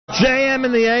JM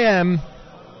in the AM,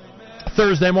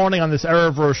 Thursday morning on this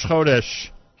Erev Rosh Chodesh.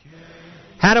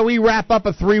 How do we wrap up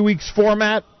a 3 weeks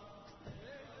format?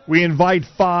 We invite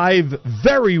 5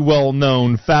 very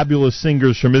well-known, fabulous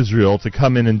singers from Israel to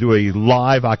come in and do a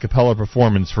live a cappella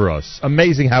performance for us.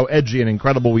 Amazing how edgy and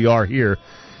incredible we are here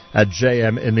at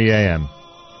JM in the AM.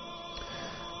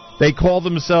 They call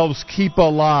themselves Keep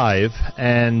Alive,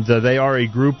 and they are a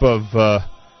group of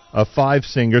 5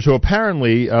 singers who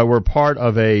apparently were part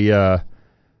of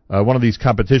one of these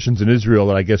competitions in Israel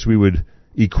that I guess we would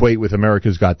equate with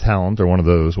America's Got Talent, or one of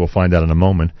those. We'll find out in a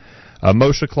moment.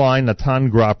 Moshe Klein, Natan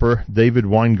Gropper, David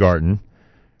Weingarten,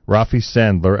 Rafi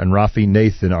Sandler, and Rafi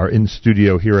Nathan are in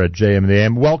studio here at JM in the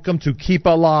AM. Welcome to Keep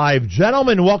Alive.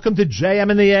 Gentlemen, welcome to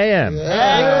JM in the AM.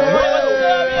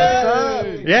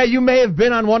 Yeah, you may have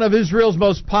been on one of Israel's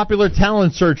most popular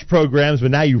talent search programs,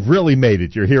 but now you've really made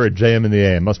it. You're here at JM in the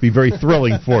AM. Must be very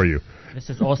thrilling for you. This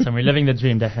is awesome. We're living the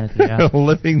dream, definitely. Yeah.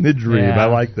 Living the dream. Yeah. I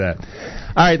like that.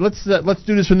 All right, let's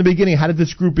do this from the beginning. How did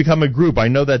this group become a group? I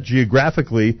know that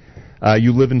geographically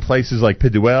you live in places like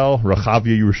Peduel,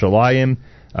 Rechavia, Yerushalayim,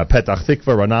 Petach Tikva,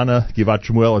 Ranana, Givat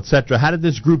Shmuel, etc. How did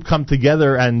this group come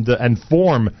together and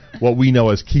form what we know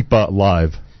as Keep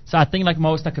Alive? So I think like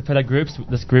most a cappella groups,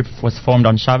 this group was formed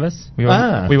on Shabbos. We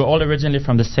were all originally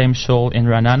from the same shul in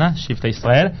Ranana, Shifta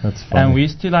Israel. That's funny. And we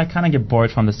used to like kind of get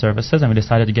bored from the services, and we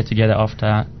decided to get together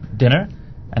after dinner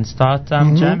and start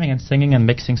jamming and singing and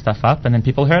mixing stuff up, and then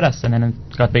people heard us, and then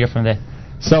it got bigger from there.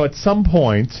 So at some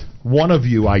point, one of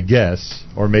you, I guess,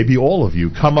 or maybe all of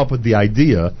you, come up with the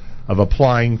idea of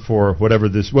applying for whatever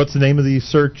this... What's the name of the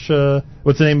search...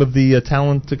 what's the name of the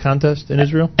talent contest in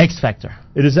Israel? X Factor.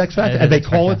 It is X Factor? And they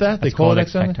call it that? They call it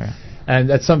X Factor? And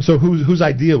at some... So whose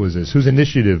idea was this? Whose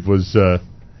initiative was...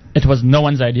 It was no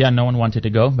one's idea. No one wanted to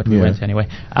go, but we went anyway.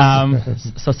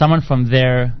 So someone from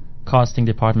their casting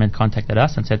department contacted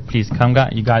us and said, please come,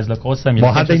 you guys look awesome.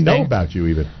 Well, how'd they know about you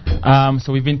even?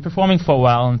 So we've been performing for a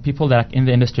while, and people that are in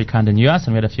the industry kind of knew us,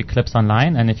 and we had a few clips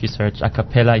online, and if you search a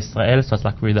cappella Israel, so it's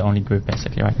like we're the only group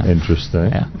basically right now.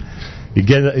 Interesting. Yeah.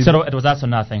 So it was us or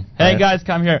nothing. Hey guys,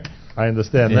 come here. I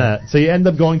understand that. So you end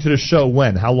up going to the show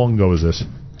when? How long ago was this?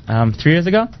 3 years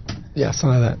ago. Yeah,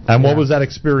 something like that. And what was that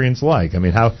experience like? I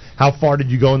mean, how far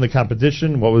did you go in the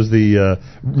competition? What was the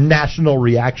national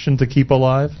reaction to Keep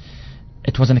Alive?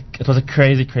 It was a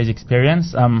crazy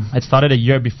experience. It started a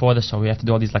year before the show. We had to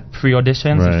do all these like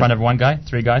pre-auditions in front of 1 guy,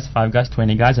 3 guys, 5 guys,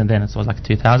 20 guys, and then it was like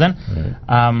 2,000.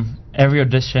 Right. Every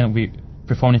audition we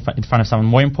performed in front of someone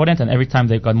more important, and every time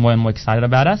they got more and more excited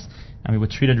about us, and we were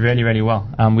treated really, really well.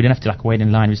 We didn't have to like wait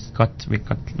in line. We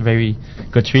got very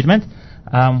good treatment.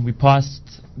 We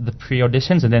passed the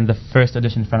pre-auditions, and then the first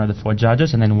audition in front of the 4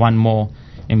 judges, and then 1 more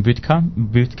in boot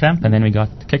camp, and then we got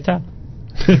kicked out.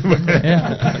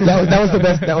 That was the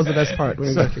best. That was the best part when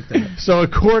we got kicked out. So,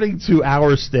 according to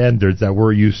our standards that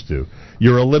we're used to,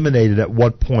 you're eliminated at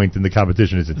what point in the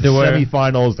competition? Is it the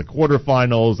semifinals, the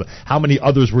quarterfinals? How many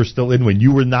others were still in when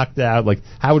you were knocked out? Like,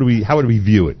 how would we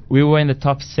view it? We were in the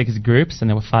top 6 groups, and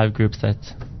there were 5 groups that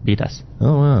beat us.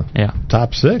 Oh wow! Yeah,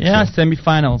 top 6. Yeah,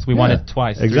 semifinals. We won it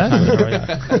twice. Exactly.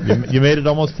 You made it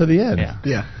almost to the end.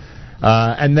 Yeah.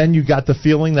 And then you got the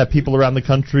feeling that people around the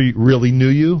country really knew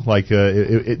you. Like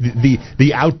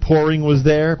the outpouring was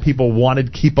there. People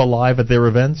wanted Keep Alive at their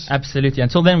events. Absolutely.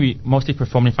 Until then, we mostly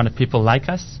performed in front of people like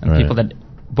us and people that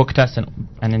booked us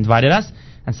and invited us.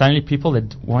 And suddenly, people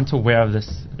that weren't aware of this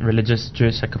religious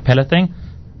Jewish a cappella thing,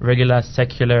 regular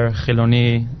secular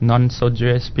Chiloni, non so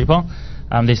Jewish people,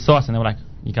 they saw us and they were like,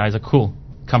 "You guys are cool.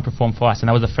 Come perform for us." And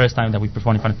that was the first time that we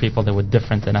performed in front of people that were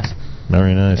different than us.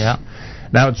 Very nice. Yeah.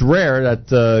 Now, it's rare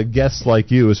that guests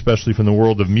like you, especially from the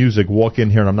world of music, walk in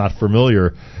here and I'm not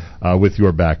familiar with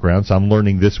your background, so I'm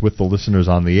learning this with the listeners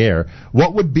on the air.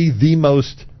 What would be the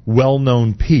most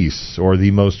well-known piece or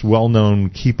the most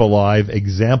well-known Keep Alive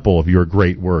example of your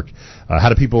great work? How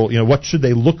do people, what should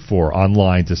they look for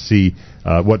online to see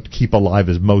what Keep Alive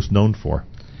is most known for?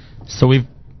 So we've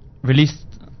released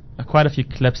quite a few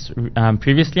clips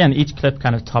previously, and each clip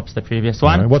kind of tops the previous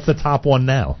one. Right. What's the top one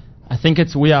now? I think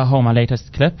it's We Are Home, our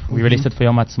latest clip. We released it for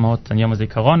Yom Ha'atzmaut and Yom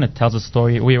HaZikaron. It tells a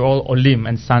story. We're all Olim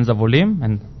and sons of Olim,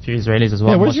 and a few Israelis as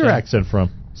well. Yeah, where's your accent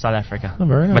from? South Africa. Oh,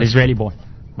 very nice. But Israeli born.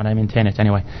 But I maintain it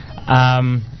anyway.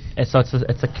 It's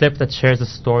a clip that shares a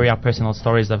story, our personal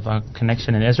stories of our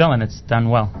connection in Israel, and it's done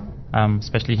well,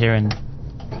 especially here in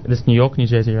this New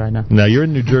Jersey right now. No, you're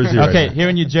in New Jersey right now. Okay, here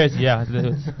in New Jersey, yeah.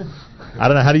 I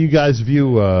don't know. How do you guys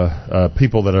view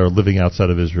people that are living outside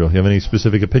of Israel? You have any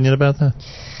specific opinion about that?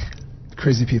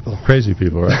 Crazy people. Crazy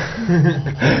people,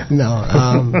 right?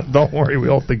 No. Don't worry, we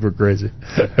all think we're crazy,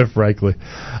 frankly.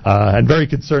 And very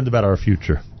concerned about our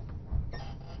future.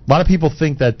 A lot of people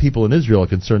think that people in Israel are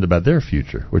concerned about their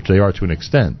future, which they are to an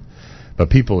extent. But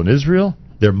people in Israel,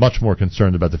 they're much more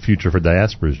concerned about the future for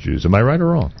diaspora Jews. Am I right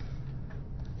or wrong?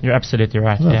 You're absolutely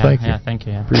right. Oh, yeah, thank you. Yeah, thank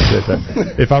you. Yeah. Appreciate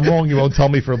that. If I'm wrong, you won't tell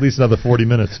me for at least another 40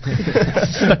 minutes.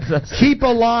 Keep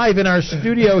alive in our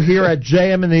studio here at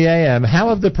JM in the AM. How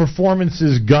have the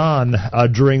performances gone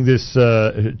during this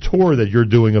tour that you're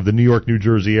doing of the New York, New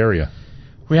Jersey area?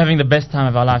 We're having the best time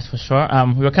of our lives for sure.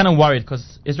 We were kind of worried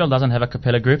because Israel doesn't have a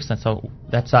cappella groups, and so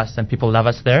that's us, and people love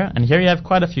us there. And here you have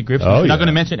quite a few groups. We're not going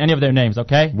to mention any of their names,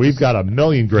 okay? We've got a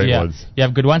million great ones. You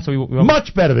have good ones. So we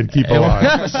much better than Keep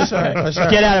Alive. Sure.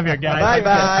 Get out of here, guys.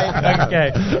 Bye-bye.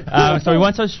 Okay. So we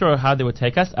weren't so sure how they would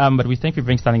take us, but we think we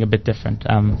bring something a bit different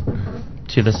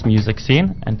to this music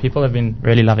scene, and people have been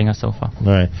really loving us so far.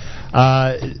 All right.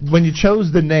 When you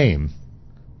chose the name,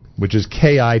 which is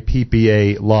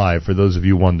KIPPA Live, for those of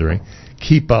you wondering,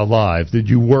 Keep Alive, did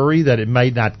you worry that it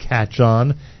might not catch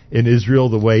on in Israel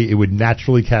the way it would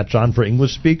naturally catch on for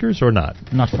English speakers, or not?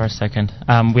 Not for a second.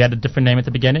 We had a different name at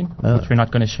the beginning, which we're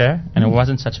not going to share, and it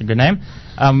wasn't such a good name.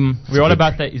 We're all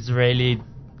about the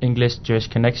Israeli-English-Jewish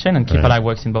connection, and Keep Alive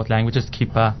works in both languages,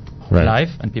 Keep Alive,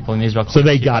 and people in Israel... So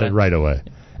they got it right away.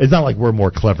 It's not like we're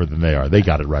more clever than they are. They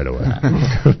got it right away.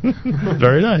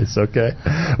 Very nice. Okay.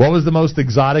 What was the most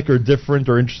exotic or different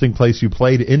or interesting place you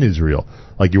played in Israel?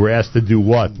 Like you were asked to do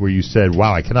what? Where you said,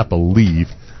 wow, I cannot believe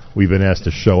we've been asked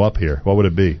to show up here. What would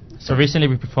it be? So recently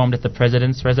we performed at the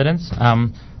President's Residence.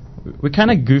 We're kind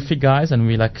of goofy guys, and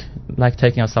we like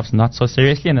taking ourselves not so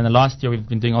seriously. And then the last year we've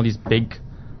been doing all these big,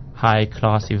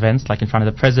 high-class events, like in front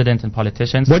of the president and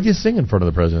politicians. What did you sing in front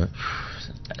of the president?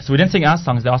 So we didn't sing our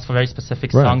songs. They asked for very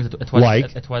specific songs.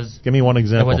 It was give me one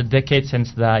example. It was a decade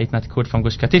since the Itnatkut from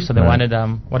Gush Katif, so they wanted.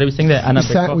 What did we sing there?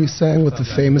 We sang with a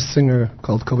famous singer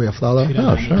called Kobi Aflalo.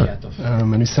 Oh, sure.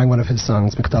 And we sang one of his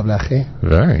songs, Miktav Lechi.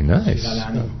 Very nice.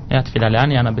 Yeah, Tfila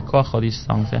Leani, Ana Bekoach, all these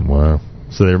songs. Yeah. Wow.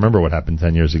 So they remember what happened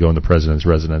 10 years ago in the President's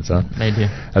Residence, huh? They do.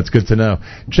 That's good to know.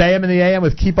 JM in the AM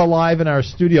with Keep Alive in our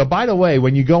studio. By the way,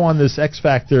 when you go on this X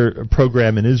Factor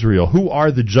program in Israel, who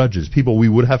are the judges? People we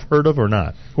would have heard of or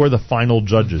not? Who are the final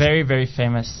judges? Very, very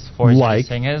famous foreign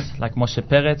singers, like Moshe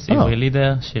Peretz, Ivri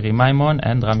Lider, Shiri Maimon,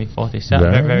 and Rami Fortis.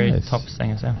 Yeah, very nice. Top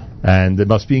singers, yeah. And it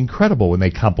must be incredible when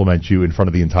they compliment you in front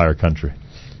of the entire country.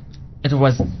 It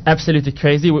was absolutely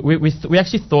crazy. We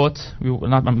actually thought,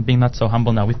 I'm being not so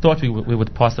humble now, we thought we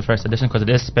would pass the first edition because it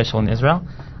is special in Israel,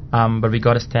 but we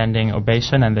got a standing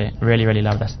ovation, and they really, really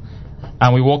loved us.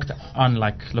 And we walked on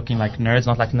looking like nerds,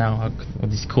 not like now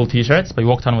with these cool t-shirts, but we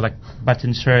walked on with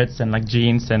button shirts and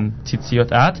jeans and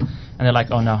tzitziot out, and they're like,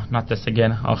 oh no, not this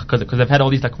again, because they've had all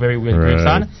these very weird groups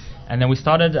on. And then we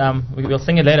started, we'll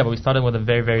sing it later, but we started with a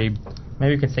very, very,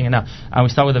 maybe we can sing it now. And we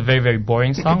started with a very, very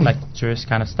boring song, like Jewish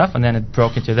kind of stuff, and then it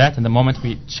broke into that. And the moment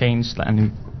we changed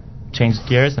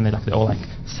gears, and they all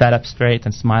sat up straight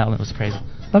and smiled, and it was crazy.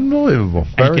 Unbelievable.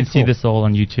 And you can see this all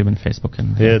on YouTube and Facebook.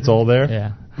 Yeah, it's all there?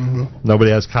 Yeah. Mm-hmm.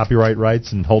 Nobody has copyright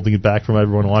rights and holding it back from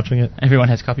everyone watching it? Everyone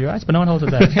has copyrights, but no one holds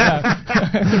it back.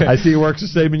 I see it works the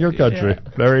same in your country.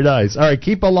 Yeah. Very nice. All right,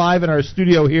 Keep Alive in our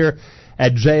studio here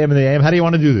at JM in the AM. How do you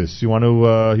want to do this? You want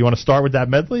to start with that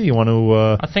medley? You want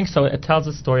to? I think so. It tells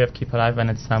the story of Keep Alive, and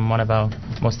it's one of our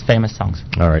most famous songs.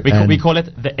 All right. We call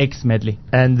it the X medley.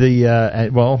 And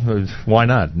why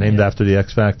not? Named after the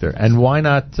X Factor. And why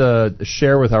not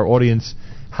share with our audience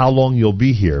how long you'll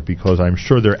be here? Because I'm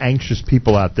sure there are anxious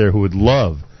people out there who would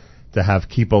love to have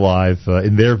Keep Alive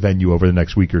in their venue over the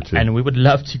next week or two. And we would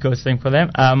love to go sing for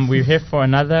them. We're here for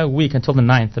another week, until the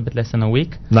 9th, a bit less than a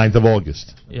week. 9th of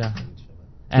August. Yeah.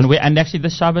 And actually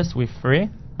this Shabbos we're free.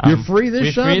 You're free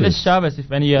this Shabbos? We're free this Shabbos.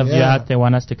 If any of you out there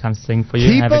want us to come sing for you,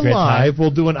 Keep have a great Alive time.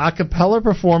 will do an a cappella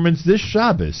performance this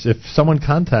Shabbos if someone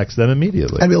contacts them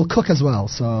immediately. And we'll cook as well,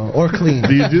 or clean.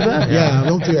 Do you do that? Yeah,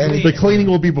 we'll do anything. The cleaning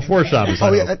will be before Shabbos.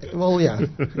 Oh, yeah. Well, yeah,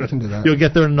 we can do that. You'll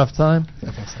get there in enough time?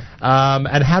 I think so.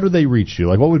 And how do they reach you?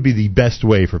 What would be the best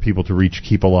way for people to reach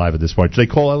Keep Alive at this point? Should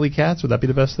they call Eli Katz? Would that be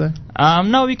the best thing?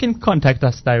 No, you can contact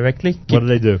us directly. What do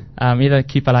they do? Either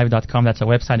keepalive.com, that's our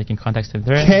website, you can contact us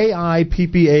there.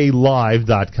 KIPPALive.com.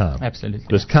 Absolutely.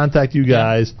 Just contact you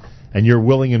guys, and you're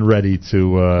willing and ready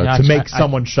to make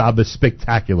someone Shabbos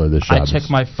spectacular this Shabbos. I check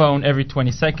my phone every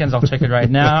 20 seconds. I'll check it right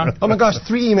now. Oh my gosh,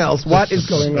 3 emails. What is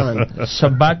going on?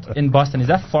 Shabbat in Boston. Is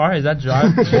that far? Is that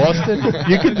drive? Boston?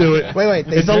 You can do it. Wait.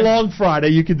 It's a long Friday.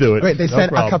 You can do it. Wait, they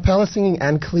said a cappella singing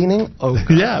and cleaning? Oh, gosh.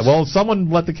 Yeah, well, someone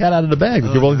let the cat out of the bag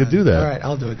if you're willing to do that. All right,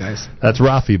 I'll do it, guys. That's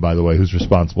Rafi, by the way, who's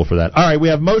responsible for that. All right, we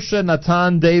have Moshe,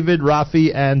 Natan, David,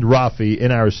 Rafi, and Rafi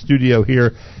in our studio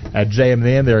here at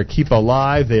JMN. They're at Keep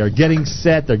Alive. They are getting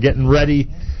set. They're getting ready.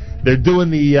 They're doing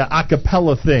the a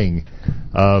cappella thing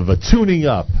of tuning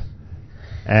up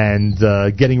and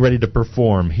getting ready to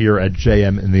perform here at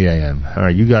JM in the AM. All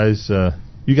right, you guys tell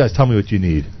me what you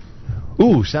need.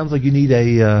 Ooh, sounds like you need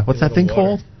a what's that thing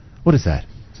called? What is that?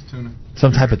 It's a tuner.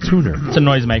 Some type of tuner. It's a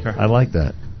noisemaker. I like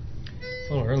that. It's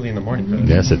a little early in the morning for that.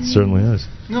 Yes, it certainly is.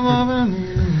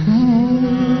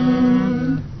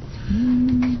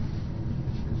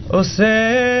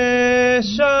 Oseh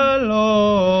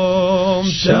shalom,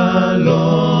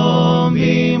 shalom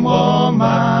imromah.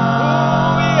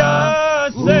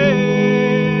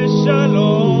 Oseh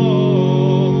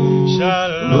shalom,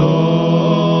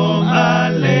 shalom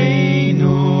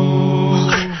aleinu.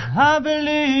 I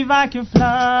believe I can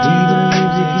fly.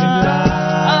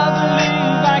 I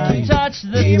believe I can touch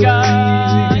the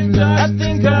sky. I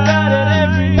think about it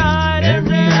every night,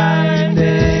 every night.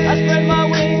 I spread my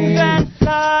wings and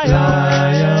fly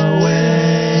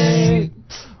away.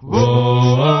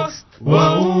 Whoa,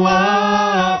 whoa,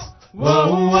 whoa,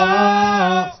 whoa,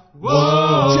 whoa,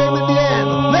 whoa. Jam in the end.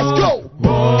 Let's go.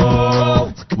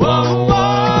 Whoa, whoa,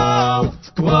 whoa,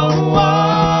 whoa,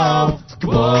 whoa,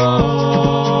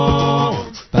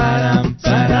 whoa. Ba-dum,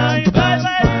 ba-dum,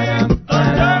 ba-dum, ba-dum,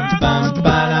 ba-dum,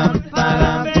 ba-dum, ba-dum,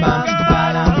 ba-dum,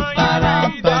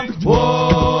 ba-dum, ba-dum.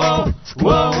 Whoa,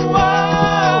 whoa,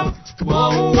 whoa,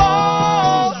 whoa,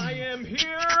 whoa. I am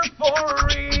here for a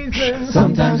reason.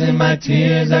 Sometimes in my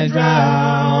tears I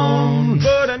drown,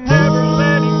 but I never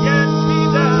let it get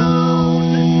me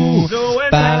down. So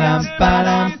when ba-dum,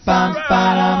 ba-dum, bum,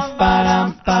 ba-dum,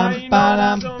 ba-dum, bum,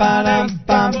 ba-dum, ba-dum,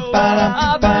 bum,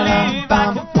 ba-dum, ba-dum,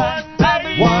 bum.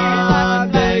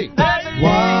 One day,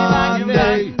 one day, one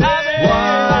day,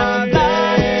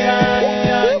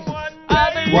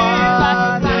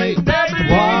 one day,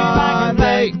 one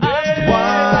day,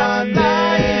 one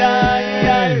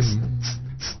day.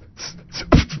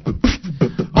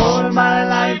 All my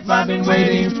life I've been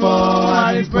waiting for,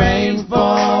 I've been praying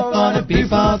for the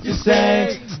people to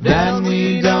say that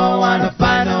we don't want to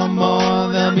fight no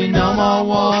more, there'll be no more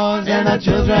wars, and our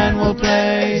children will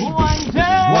play.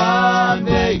 One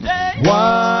day,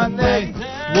 one day, one day,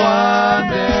 one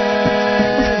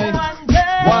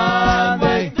day, one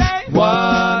day,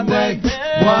 one day,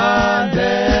 one day, one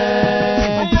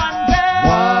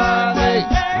day,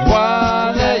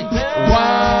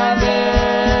 one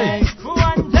day,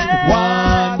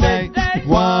 one day,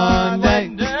 one day,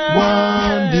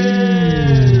 one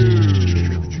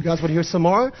day. You guys want to hear some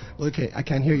more? Okay, I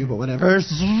can't hear you, but whatever.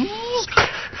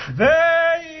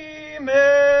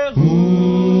 Amen.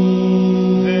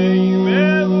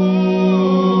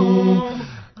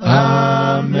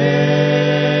 Amen.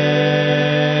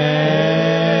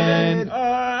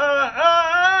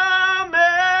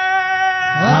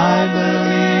 I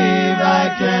believe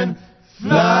I can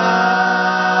fly.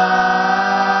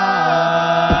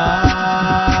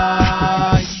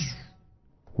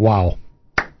 Wow.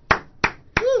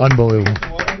 Unbelievable.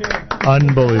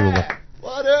 Unbelievable.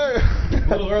 Water. A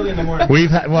little early in the morning.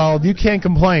 You can't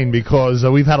complain because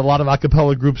we've had a lot of a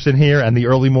cappella groups in here, and the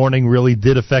early morning really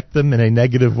did affect them in a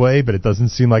negative way, but it doesn't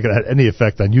seem like it had any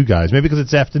effect on you guys. Maybe because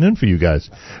it's afternoon for you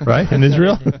guys, right, in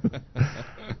Israel?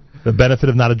 The benefit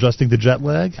of not adjusting to jet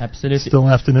lag? Absolutely. Still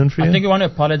afternoon for you? I think we want to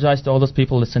apologize to all those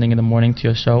people listening in the morning to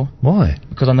your show. Why?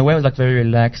 Because on the way I was like very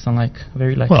relaxed and like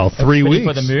very like. Well, 3 weeks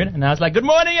for the mood, and I was like, "Good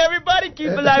morning, everybody!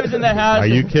 Keep alive in the house." Are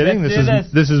you kidding?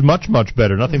 This is much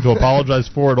better. Nothing to apologize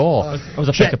for at all. It was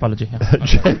a fake apology. Yeah.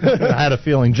 I had a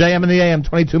feeling. JM in the AM,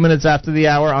 22 minutes after the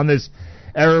hour on this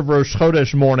Erev Rosh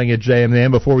Chodesh morning at JM in the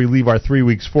AM. Before we leave our 3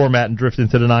 weeks format and drift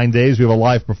into the 9 days, we have a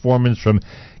live performance from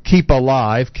Keep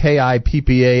Alive,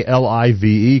 Kippalive.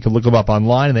 You can look them up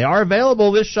online, and they are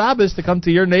available this Shabbos to come to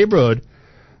your neighborhood.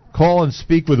 Call and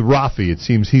speak with Rafi. It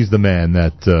seems he's the man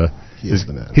that he's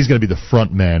going to be the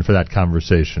front man for that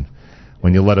conversation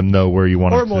when you let him know where you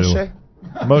want him to. Or Moshe.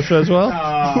 Moshe as well?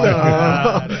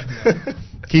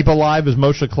 Keep Alive is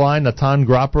Moshe Klein, Natan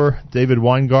Gropper, David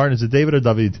Weingarten. Is it David or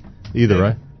David? Either, David.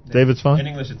 Right? David's fine? In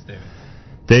English, it's David.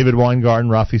 David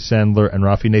Weingarten, Rafi Sandler, and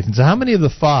Rafi Nathan. So how many of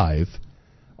the 5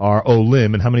 are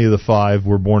Olim, and how many of the 5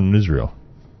 were born in Israel?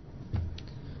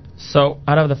 So,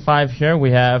 out of the 5 here,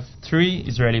 we have 3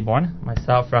 Israeli-born.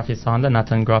 Myself, Rafi Sandler,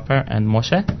 Natan Gropper, and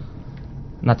Moshe.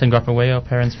 Natan Gropper, where are your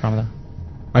parents from, though?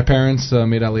 My parents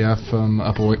made Aliyah from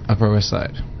Upper West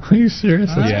Side. Are you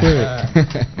serious? That's great.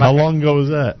 How long ago was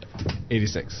that?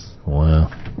 86.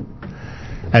 Wow.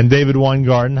 And David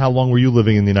Weingarten, how long were you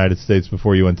living in the United States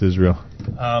before you went to Israel?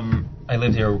 I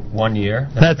lived here 1 year.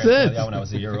 That's it? When I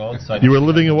was a year old. So You were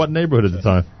living in what neighborhood at the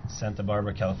time? Santa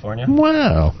Barbara, California.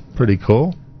 Wow. Pretty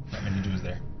cool. Not many Jews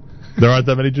there. There aren't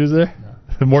that many Jews there?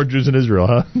 No. More Jews in Israel,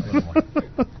 huh? A little more.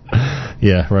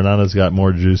 Yeah, Renana's got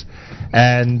more Jews.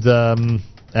 And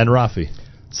Rafi.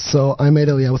 So I made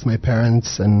Aliyah with my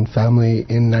parents and family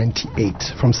in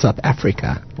 '98 from South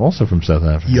Africa. Also from South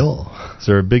Africa. Yo. Is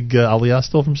there a big Aliyah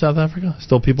still from South Africa?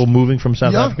 Still people moving from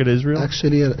South Africa to Israel?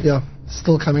 Actually,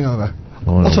 still coming over.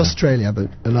 Also Australia, but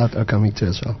a lot are coming to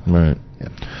Israel. Right. Yeah.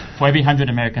 For every 100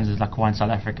 Americans, there's like one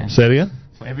South African. Say it again?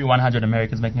 For every 100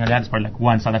 Americans making Aliyah, there's probably like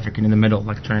one South African in the middle,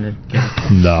 like trying to get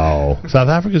it. No. South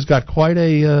Africa's got quite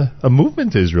a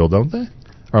movement to Israel, don't they?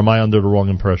 Or am I under the wrong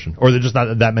impression? Or are there just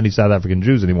not that many South African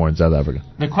Jews anymore in South Africa?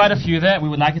 There are quite a few there. We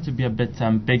would like it to be a bit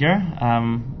bigger.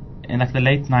 In like the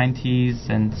late 90s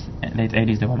and late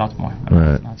 80s, there were a lot more.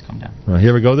 Right. Now it's come down. You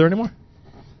ever go there anymore?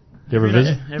 You ever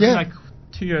visit? Every like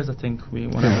 2 years, I think we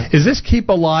went over. Is this Keep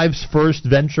Alive's first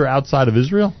venture outside of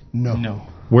Israel? No.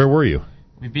 Where were you?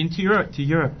 We've been to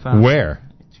Europe. Where?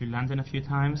 To London a few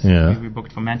times. Yeah. We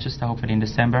booked for Manchester, hopefully in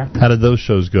December. How did those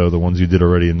shows go, the ones you did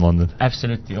already in London?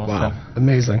 Absolutely awesome. Wow.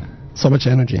 Amazing. So much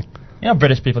energy. You know,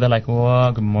 British people, they're like,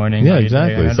 whoa, good morning. Yeah,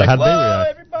 exactly. It's like, how'd they whoa,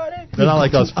 react? everybody. They're not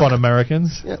like us fun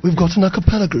Americans. Yeah, we've got an a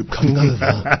cappella group coming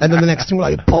over. And then the next thing we're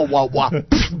like, wah, wah, wah.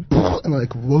 And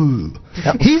like, whoa.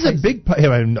 He's a big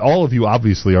I mean, all of you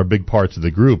obviously are big parts of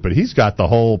the group, but he's got the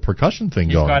whole percussion thing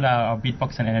He's going. got our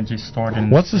beatbox and energy stored in.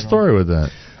 What's the story with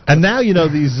that? And now, you know,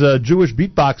 these Jewish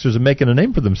beatboxers are making a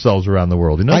name for themselves around the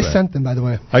world. You know I that? sent them, by the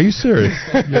way. Are you serious?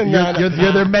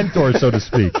 You're their mentor, so to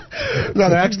speak. No,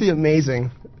 they're actually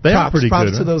amazing. They are pretty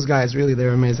props good. to those guys, really,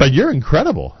 they're amazing. But you're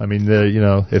incredible. I mean, you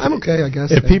know, if I'm okay, I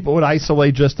guess. If people would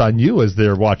isolate just on you as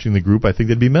they're watching the group, I think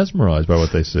they'd be mesmerized by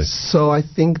what they see. So I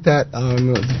think that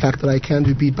the fact that I can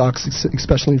do beatbox,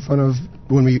 especially in front of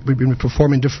when we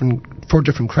perform for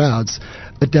different crowds,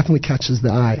 it definitely catches the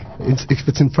eye. If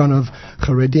it's in front of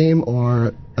Haredim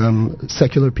or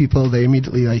secular people, they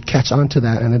immediately catch on to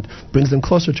that, and it brings them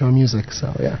closer to our music.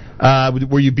 So yeah.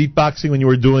 Were you beatboxing when you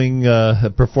were doing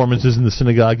performances in the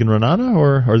synagogue in Ra'anana,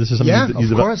 or this is something? Yeah, that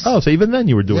of course. Oh, so even then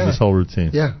you were doing this whole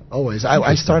routine. Yeah, always.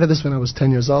 I started this when I was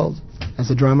 10 years old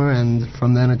as a drummer, and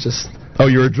from then it just. Oh,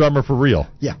 you're a drummer for real?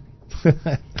 Yeah.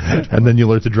 And then you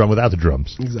learned to drum without the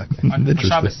drums. Exactly. For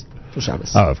Shabbos. For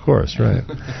Shabbos. Oh, of course, right.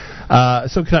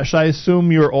 So should I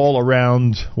assume you're all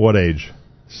around what age?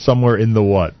 Somewhere in the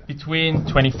what? Between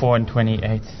 24 and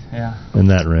 28, yeah. In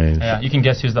that range. Yeah, you can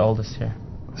guess who's the oldest here.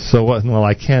 So what? Well,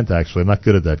 I can't actually. I'm not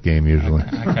good at that game usually.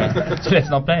 Okay. So let's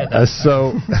not play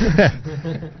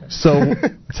it. So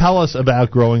tell us about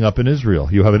growing up in Israel.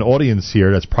 You have an audience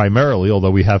here that's primarily,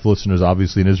 although we have listeners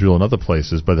obviously in Israel and other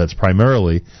places, but that's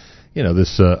primarily, you know,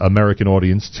 this American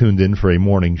audience tuned in for a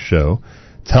morning show.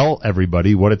 Tell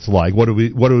everybody what it's like. What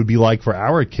it would be like for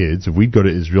our kids if we'd go to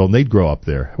Israel and they'd grow up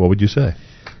there. What would you say?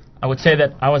 I would say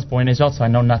that I was born in Israel, so I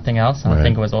know nothing else, and I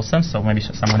think it was awesome. So maybe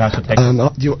someone else should take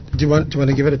it. Do you want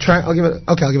to give it a try? I'll give it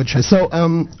a try. So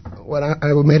when I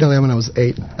made Aliyah when I was 8, I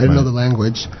didn't know the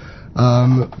language.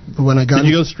 But when I got Did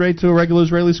you go straight to a regular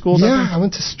Israeli school? Yeah, I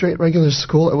went to straight regular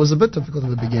school. It was a bit difficult at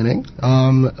the beginning,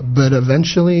 but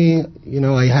eventually, you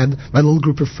know, I had my little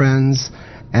group of friends.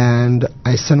 And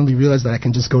I suddenly realized that I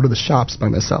can just go to the shops by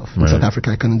myself. In South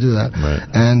Africa, I couldn't do that. Right.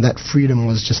 And that freedom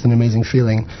was just an amazing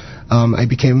feeling. I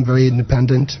became very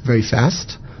independent very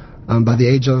fast. By the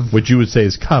age of... Which you would say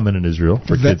is common in Israel,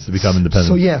 for kids to become independent.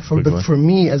 So yeah, but for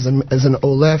me, as an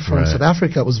Ole from South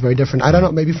Africa, it was very different. I don't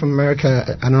know, maybe from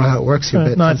America, I don't know how it works here.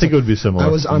 But no, I think it would be similar.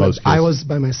 I was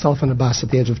by myself on a bus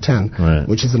at the age of 10,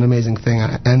 which is an amazing thing.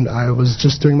 And I was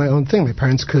just doing my own thing. My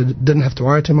parents didn't have to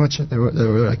worry too much. They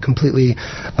were like completely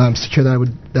secure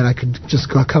that I could just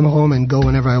come home and go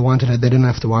whenever I wanted. They didn't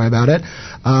have to worry about it.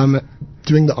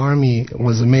 Doing the army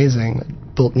was amazing.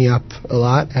 It built me up a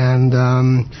lot, and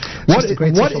what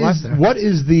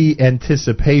is the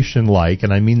anticipation like?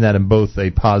 And I mean that in both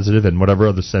a positive and whatever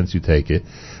other sense you take it.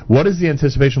 What is the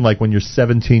anticipation like when you're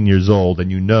 17 years old and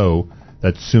you know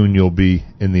that soon you'll be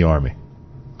in the army?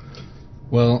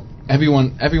 Well,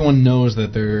 everyone knows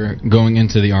that they're going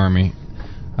into the army,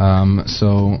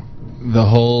 so the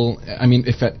whole. I mean,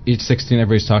 if at age 16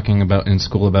 everybody's talking about in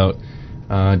school about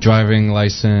driving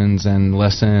license and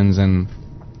lessons and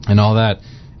all that.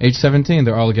 Age 17,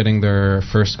 they're all getting their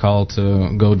first call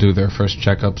to go do their first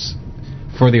checkups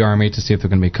for the army to see if they're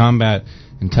going to be combat,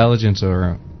 intelligence,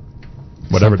 or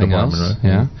whatever something department, else. right?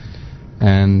 Yeah.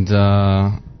 And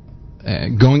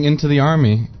going into the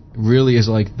army really is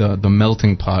like the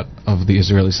melting pot of the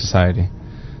Israeli society.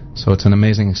 So it's an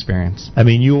amazing experience. I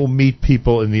mean, you will meet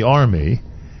people in the army,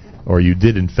 or you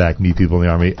did in fact meet people in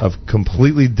the army, of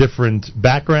completely different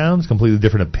backgrounds, completely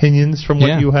different opinions from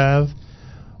what you have,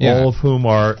 all of whom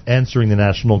are answering the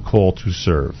national call to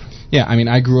serve. Yeah, I mean,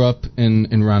 I grew up in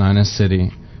Ra'anana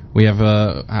City. We have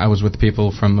I was with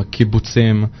people from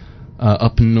kibbutzim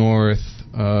up north,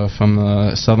 from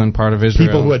the southern part of Israel.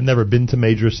 People who had never been to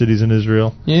major cities in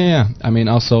Israel? Yeah. I mean,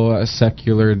 also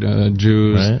secular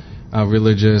Jews, right.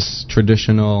 Religious,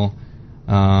 traditional,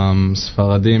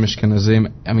 Sfaradim,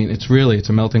 Ashkenazim. I mean, it's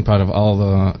a melting pot of all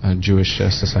the Jewish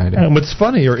society. And what's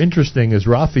funny or interesting, as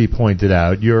Rafi pointed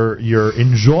out, you're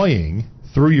enjoying,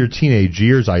 through your teenage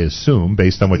years, I assume,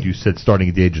 based on what you said, starting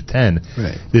at the age of 10,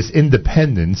 right. this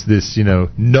independence, this,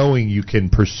 knowing you can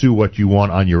pursue what you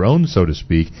want on your own, so to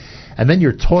speak, and then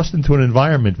you're tossed into an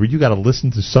environment where you got to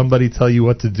listen to somebody tell you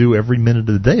what to do every minute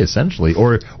of the day, essentially,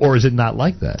 or is it not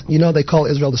like that? They call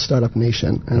Israel the startup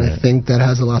nation, and right. I think that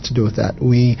has a lot to do with that.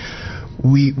 We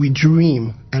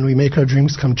dream and we make our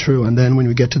dreams come true, and then when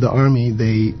we get to the army,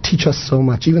 they teach us so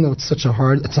much, even though it's a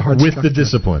hard with structure. the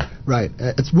discipline. Right.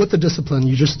 It's with the discipline.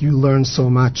 You learn so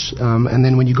much, and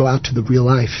then when you go out to the real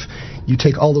life, you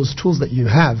take all those tools that you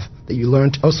have, that you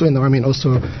learned also in the army and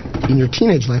also in your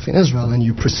teenage life in Israel, and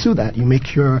you pursue that. You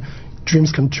make your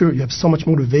dreams come true. You have so much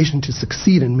motivation to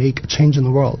succeed and make a change in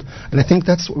the world. And I think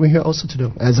that's what we're here also to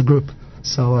do as a group.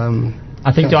 So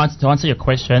I think to answer your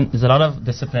question, there's a lot of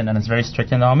discipline and it's very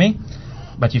strict in the army,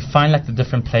 but you find the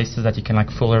different places that you can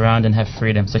fool around and have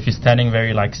freedom. So if you're standing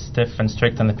very stiff and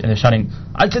strict and they're shouting,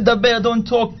 "Al tedaber, don't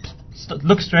talk,"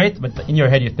 look straight, but in your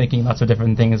head you're thinking lots of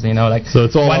different things. So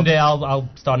it's all one day I'll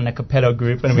start an a cappella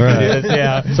group and we can do this.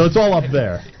 Yeah. So it's all up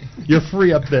there. You're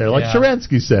free up there, like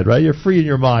Sharansky said, right? You're free in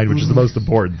your mind, which is the most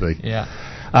important thing. Yeah.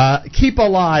 Keep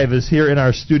Alive is here in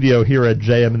our studio here at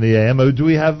JM in the AM. Do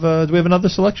we have another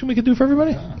selection we could do for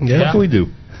everybody? Yeah. What can we do?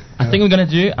 I think we're going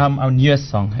to do our newest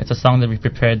song. It's a song that we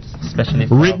prepared especially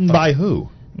for written by who?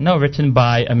 No, written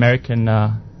by American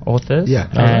authors. Yeah.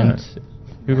 And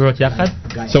who wrote Yachad?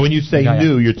 So when you say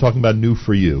new, you're talking about new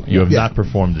for you. You have not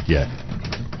performed it yet.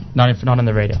 Not on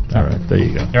the radio. All right, there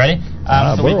you go. You ready?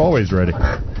 We're always ready.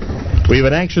 We have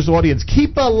an anxious audience.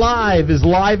 Keep Alive is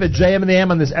live at JM in the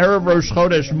AM on this Erev Rosh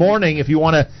Chodesh morning. If you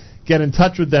want to get in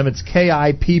touch with them, it's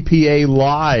KIPPA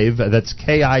Live. That's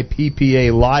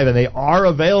KIPPA Live, and they are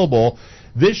available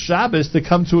this Shabbos to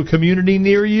come to a community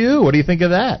near you. What do you think of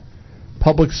that?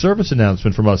 Public service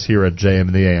announcement from us here at JM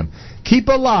in the AM. Keep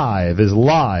Alive is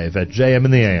live at JM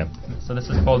in the AM. So this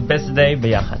is called Best Day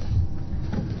B'Yachad.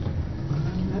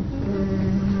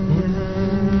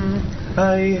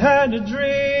 I had a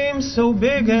dream so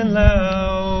big and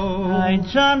loud. I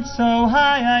jumped so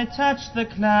high I touched the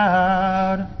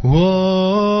cloud. Whoa,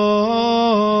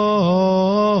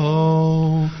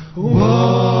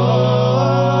 whoa.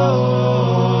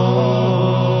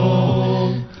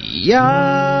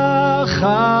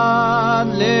 יחד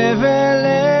לב אל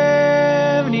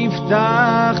לב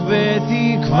נפתח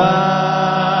בתקווה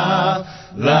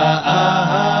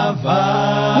לאהבה.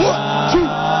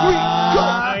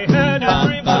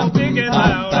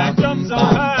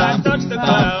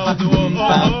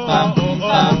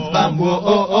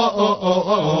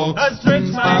 I stretch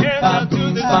my hands out to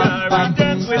the sky, we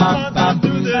dance with mountains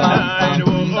through the night.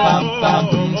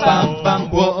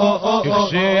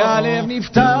 כשהלב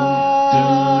נפתח,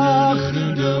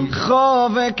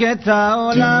 חובק את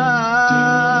העולם,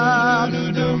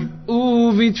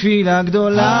 ובתפילה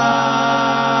גדולה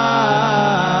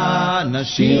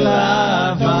נשיר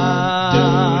אהבה.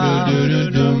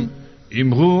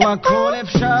 אמרו הכל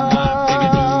אפשר,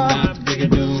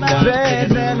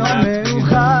 וזה לא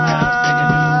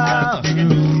מאוחר,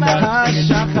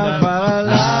 השחר כבר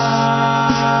עלה,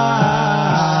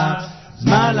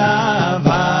 זמן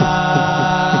אהבה,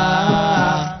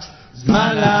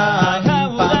 זמן אהבה.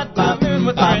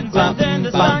 Then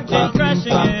the sun came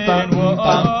crashing in.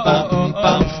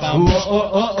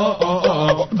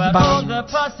 But all the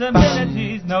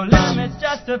possibilities, no limits,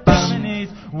 just a few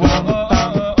minutes.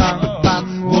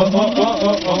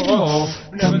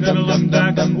 Never gonna look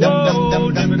back, whoa,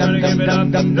 never gonna give it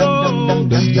up, no,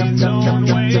 don't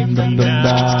wait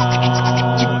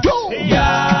now.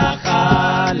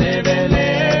 יחד לב אל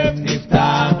לב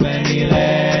נפתח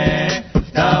ונראה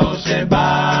את האור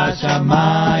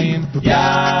שבשמיים.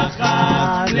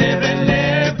 יחד לב אל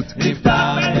לב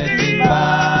נפתח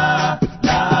ותקווה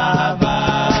לאהבה.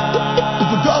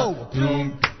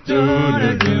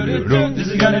 This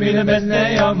is gonna be the best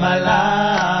day of my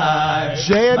life.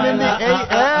 JM in the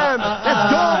AM. Let's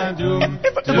go.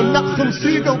 It will not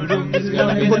succeed. This is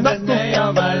gonna be the best day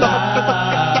of my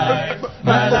life.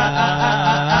 My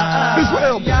life.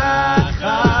 Israel.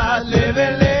 יחד לב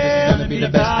אל לב. This is gonna be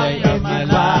the best day of my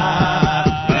life.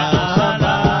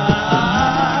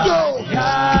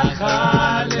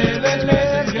 יחד לב אל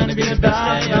לב. This is gonna be the best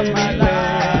day of my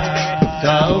life. את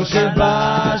האור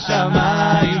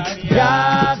שבשמיים.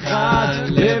 יחד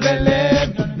לב אל לב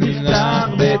נפתח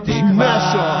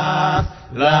בתקווה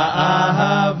לאהבה.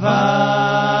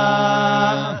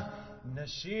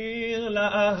 נשיר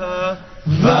לאהבה.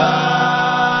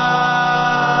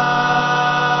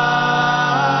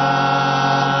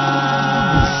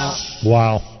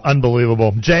 Wow,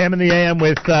 unbelievable. JM in the AM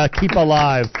with Keep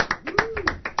Alive.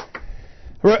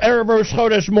 Erev Rosh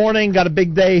Chodesh morning, got a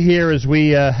big day here as we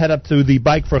head up to the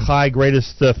Bike for Chai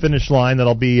greatest finish line.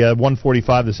 That'll be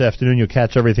 1:45 this afternoon. You'll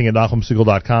catch everything at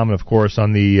NachumSegal.com and, of course,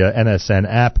 on the NSN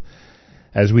app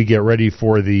as we get ready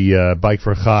for the Bike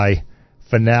for Chai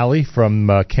finale from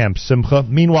Camp Simcha.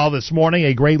 Meanwhile, this morning,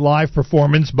 a great live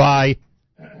performance by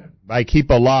Keep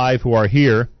Alive, who are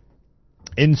here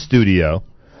in studio.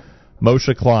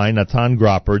 Moshe Klein, Natan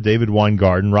Gropper, David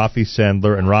Weingarten, Rafi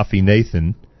Sandler, and Rafi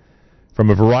Nathan from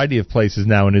a variety of places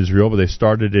now in Israel, but they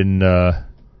started in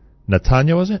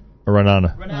Netanya, was it? Or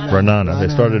Ra'anana? Ra'anana. They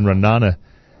started in Ra'anana,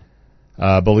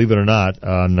 believe it or not,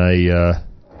 on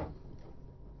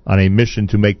a mission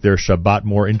to make their Shabbat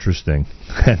more interesting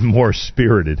and more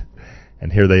spirited.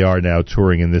 And here they are now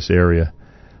touring in this area.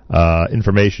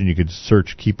 Information, you could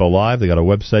search Keep Alive. They got a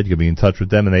website. You can be in touch with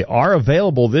them. And they are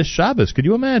available this Shabbos. Could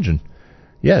you imagine?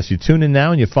 Yes, you tune in now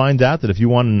and you find out that if you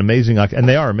want an amazing... And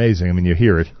they are amazing. I mean, you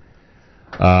hear it.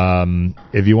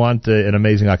 If you want an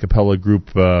amazing a cappella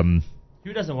group... who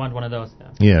doesn't want one of those?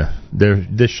 Yeah.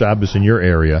 This Shabbos in your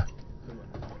area.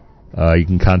 You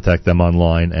can contact them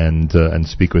online and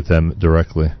speak with them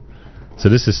directly. So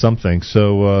this is something.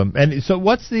 So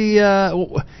what's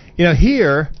the...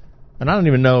 here... And I don't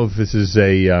even know if this is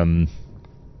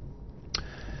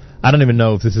I don't even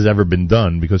know if this has ever been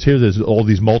done, because here there's all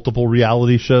these multiple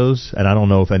reality shows, and I don't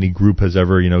know if any group has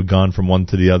ever, gone from one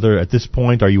to the other. At this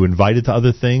point, are you invited to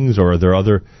other things, or are there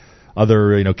other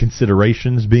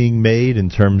considerations being made in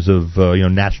terms of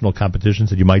national competitions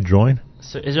that you might join?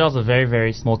 So Israel's a very,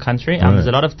 very small country. There's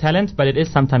a lot of talent, but it is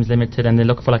sometimes limited, and they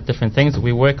look for different things.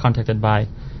 We were contacted by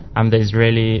the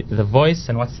Israeli The Voice,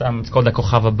 and it's called the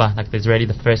Kochav Haba, the Israeli,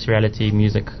 the first reality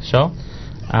music show.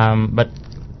 But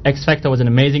X Factor was an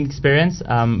amazing experience,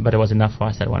 but it was enough for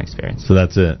us, that one experience. So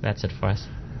that's it. That's it for us.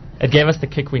 It gave us the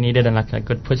kick we needed and a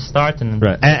good push start.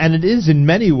 Right. And it is in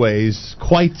many ways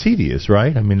quite tedious,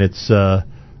 right? I mean, it's a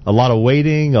lot of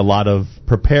waiting, a lot of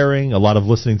preparing, a lot of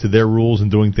listening to their rules and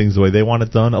doing things the way they want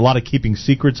it done, a lot of keeping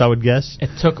secrets, I would guess.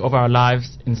 It took over our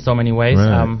lives in so many ways.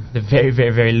 Right. The very, very,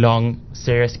 very long,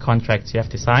 serious contracts you have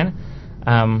to sign.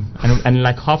 And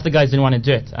half the guys didn't want to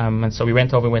do it. And so we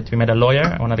met a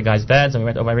lawyer, one of the guys' dads, and we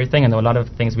went over everything, and there were a lot of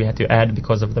things we had to add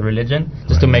because of the religion,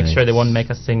 just to make sure they won't make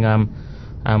us sing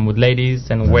with ladies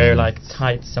and wear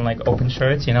tights and open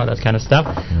shirts, that kind of stuff.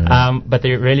 But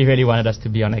they really, really wanted us to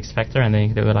be on X Factor, and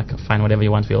they were fine, whatever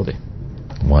you want, we'll do.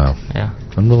 Wow. Yeah.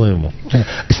 Unbelievable.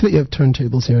 I see that you have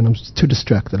turntables here, and I'm too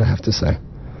distracted, I have to say.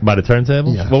 By the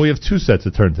turntables? Yeah. Well, we have two sets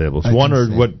of turntables. One are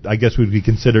what I guess would be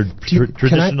considered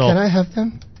traditional... Can I have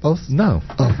them? Both? No.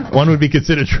 Oh. One would be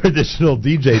considered traditional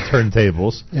DJ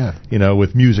turntables. Yeah.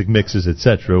 With music mixes,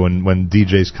 etc. When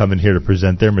DJs come in here to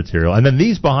present their material. And then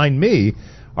these behind me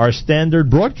are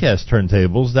standard broadcast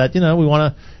turntables that, we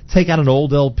want to take out an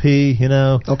old LP,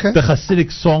 Okay. The Hasidic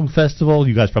Song Festival.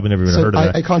 You guys probably never even heard of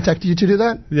that. I contacted you to do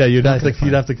that? Yeah, you'd have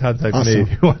to contact me if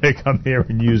you want to come here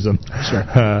and use them. Sure.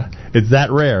 It's that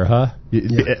rare, huh?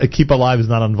 Yeah. Keep Alive is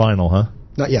not on vinyl, huh?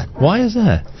 Not yet. Why is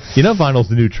that? Vinyl's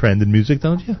the new trend in music,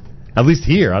 don't you? At least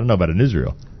here. I don't know about in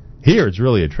Israel. Here, it's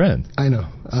really a trend. I know.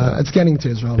 It's getting to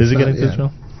Israel. Is it getting to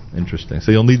Israel? Interesting.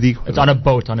 So you'll need the... It's on a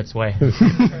boat on its way.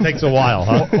 Takes a while,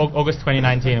 huh? August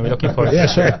 2019. We're looking forward to it. Yeah,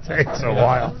 sure. It takes a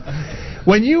while.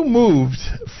 When you moved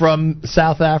from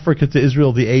South Africa to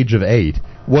Israel at the age of 8,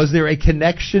 was there a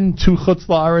connection to Chutz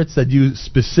La'aretz that you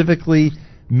specifically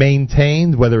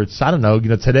maintained? Whether it's, I don't know,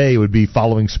 today it would be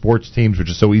following sports teams, which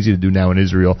is so easy to do now in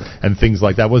Israel, and things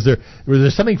like that. Was there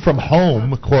something from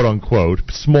home, quote unquote,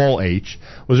 small h,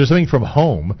 was there something from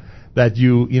home that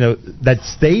that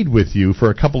stayed with you for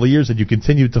a couple of years that you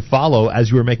continued to follow as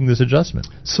you were making this adjustment?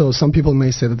 So some people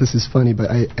may say that this is funny, but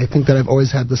I think that I've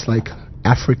always had this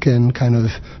African kind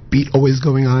of beat always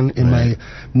going on in my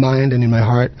mind and in my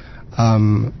heart.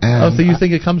 So you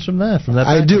think it comes from that?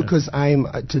 I do, because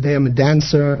today I'm a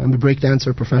dancer. I'm a break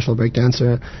dancer, professional break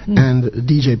dancer, and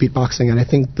DJ beatboxing. And I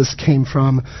think this came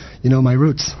from, my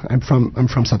roots. I'm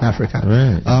from South Africa,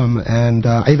 right. And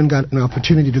I even got an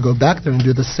opportunity to go back there and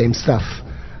do the same stuff.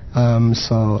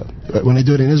 So when I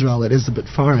do it in Israel, it is a bit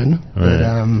foreign.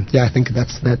 Right. But I think that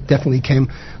definitely came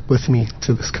with me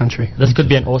to this country. This could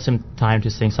be an awesome time to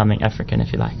sing something African,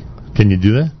 if you like. Can you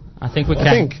do that? I think we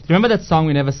can. Do you remember that song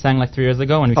we never sang like 3 years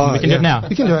ago? And we can do it now.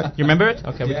 We can do it. You remember it?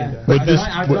 Okay, we can do it.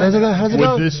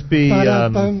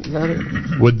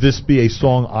 Would this be a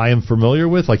song I am familiar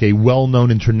with, like a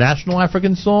well-known international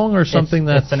African song, or something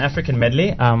that's... It's an African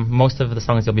medley. Most of the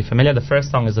songs you'll be familiar. The first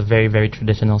song is a very, very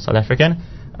traditional South African.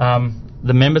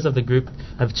 The members of the group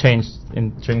have changed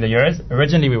during the years.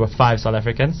 Originally, we were 5 South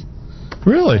Africans.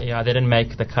 Really? Yeah, they didn't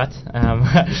make the cut.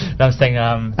 I'm saying...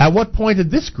 At what point did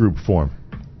this group form?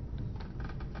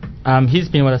 He's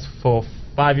been with us for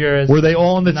 5 years. Were they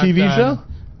all on the TV show?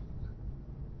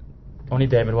 Only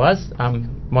David was.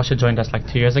 Moshe joined us like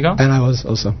 2 years ago. And I was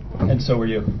also. And so were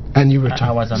you. And you were too.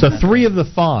 I was on So that. 3 of the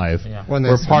 5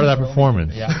 were part of that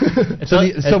performance. Yeah.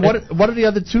 So what do the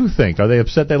other 2 think? Are they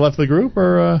upset they left the group,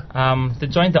 or? They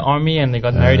joined the army and they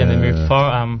got married and they moved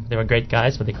far. They were great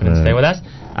guys, but they couldn't stay with us.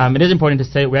 It is important to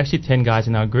say we're actually 10 guys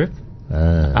in our group.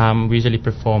 We usually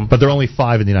perform. But there are only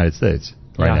 5 in the United States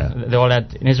right now. They all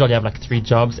in Israel. You have like 3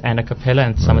 jobs and a cappella,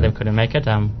 and some of them couldn't make it.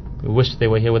 We wish they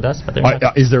were here with us, but they're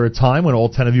not. Is there a time when all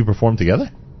 10 of you perform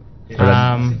together?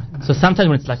 So sometimes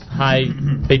when it's like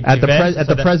big at events,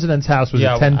 the president's house, was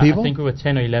it 10 people? I think we were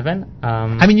 10 or 11.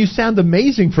 I mean, you sound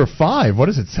amazing for 5. What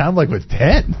does it sound like with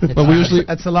 10? But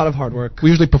that's a lot of hard work.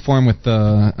 We usually perform with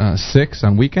 6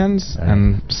 on weekends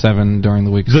and 7 during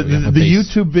the week. The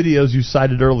YouTube videos you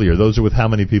cited earlier, those are with how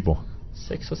many people?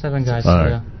 6 or 7 guys.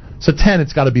 So 10,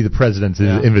 it's got to be the president's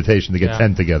invitation to get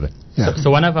 10 together. Yeah.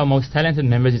 So one of our most talented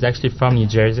members is actually from New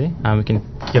Jersey. We can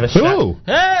give a shout. Who?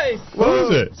 Hey! Who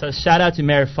is it? So shout out to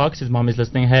Mary Fox. His mom is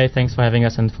listening. Hey, thanks for having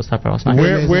us and for supper last night.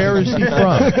 Where is he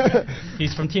from?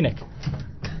 He's from Teaneck.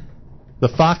 The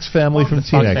Fox family from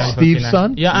Teaneck. Steve's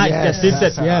son? Yeah, Steve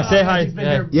said. Yeah. Say hi.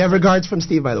 Yeah, regards from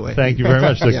Steve, by the way. Thank you very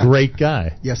much. He's a great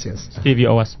guy. Yes. Steve, you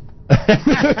owe us.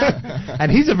 And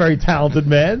he's a very talented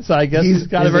man, so I guess he's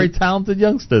got a very talented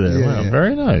youngster there. Wow,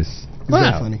 very nice.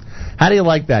 Very funny. How do you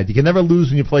like that? You can never lose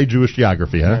when you play Jewish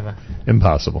geography, huh? Never.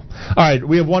 Impossible. All right,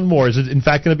 we have one more. Is it in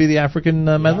fact going to be the African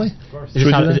medley? Is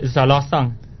this our last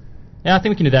song? Yeah, I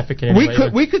think we can do the African. Anyway,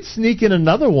 we could sneak in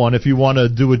another one if you want to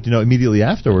do it, immediately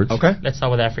afterwards. Okay. Let's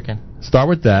start with African. Start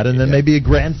with that, and then maybe a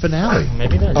grand finale.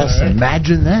 Maybe that. Awesome.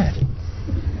 Imagine that.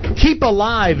 Keep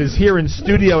Alive is here in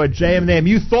studio at JM&AM.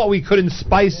 You thought we couldn't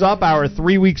spice up our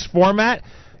 3 weeks format?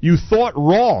 You thought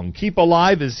wrong. Keep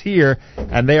Alive is here,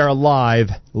 and they are live.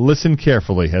 Listen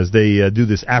carefully as they do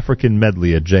this African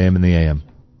medley at JM in the AM.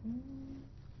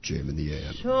 JM in the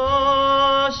AM. Shoshaloza,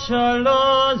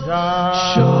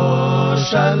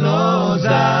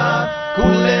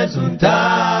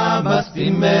 kulezunta,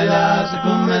 bastimela,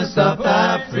 kume South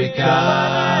Africa.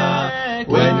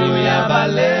 When you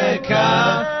yabaleka,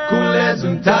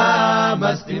 kulezunta,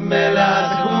 bastimela,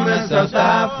 kume South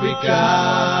Africa.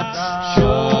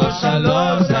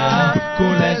 Shoshaloza,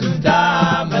 kulezunta,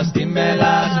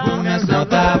 bastimela, kume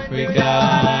South Africa.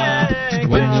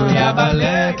 When you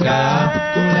yabaleka,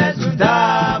 kulezunta,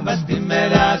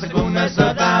 bastimela, kume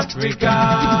South Africa.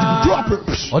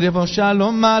 Od yavo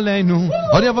shalom aleinu,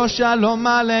 od yavo shalom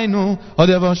aleinu, od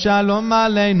yavo shalom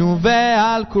aleinu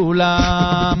ve'al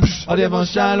kulam. Od yavo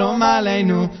shalom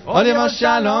aleinu, od yavo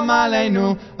shalom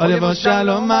aleinu, od yavo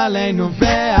shalom aleinu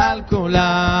ve'al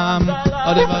kulam.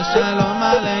 Od yavo shalom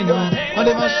aleinu, od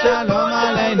yavo shalom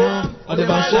aleinu, od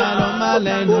yavo shalom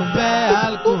aleinu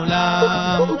ve'al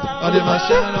kulam. Od yavo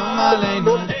shalom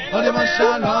aleinu, od yavo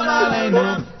shalom aleinu,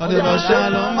 od yavo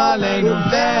shalom aleinu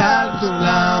ve'al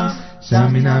kulam.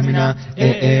 Zamina mina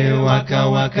waka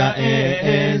waka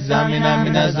zamina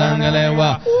mina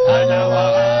zangalewa anawa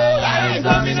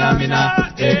zamina mina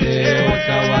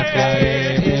waka waka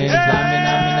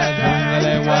zamina mina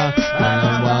zangalewa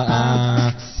anawa.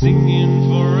 Singing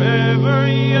forever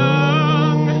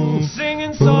young,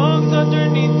 singing songs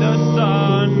underneath the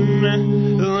sun.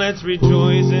 Let's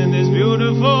rejoice in this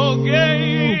beautiful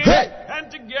game. Hey!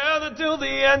 Together till the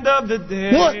end of the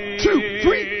day. 1, 2,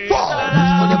 3, 4.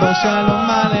 Odeva shalom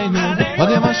aleinu,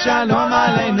 Odeva shalom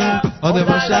aleinu,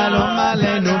 Odeva shalom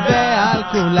aleinu ve'al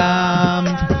kulam.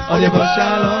 Odeva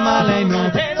shalom aleinu,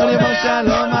 Odeva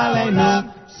shalom aleinu.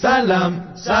 Salam,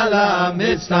 salam,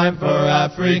 it's time for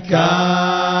Africa.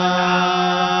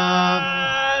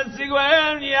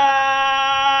 Zigwenya,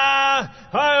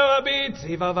 Hayobi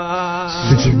Tivava.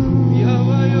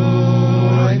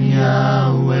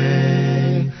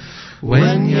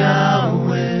 When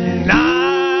Yahweh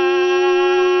Nazi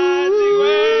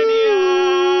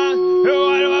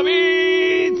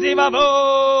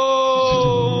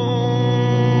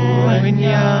when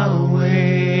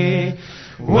Yahweh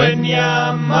when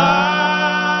Yama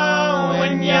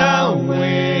when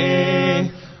Yahweh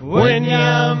when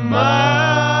Yama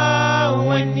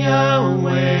when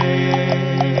Yahweh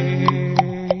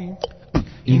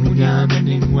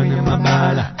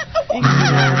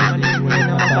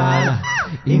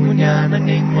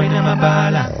Ingunyamaning wena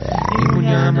mabala.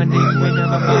 Ingunyamaning wena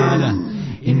mabala.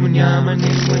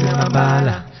 Ingunyamaning wena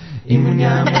mabala.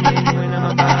 Ingunyamaning wena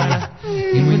mabala.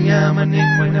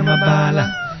 Ingunyamaning wena mabala.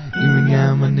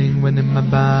 Ingunyamaning wena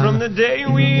mabala. From the day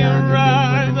we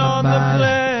arrived on the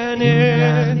planet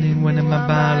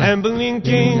and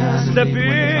blinking step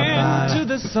into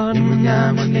the sun,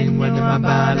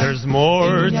 there's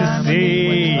more to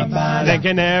see that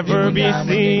can never be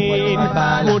seen,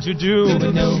 more to do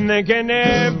that can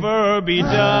never be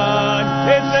done.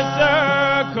 It's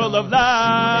a circle of life,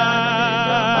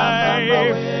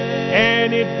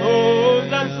 and it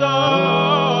moves us on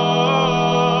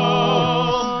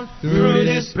through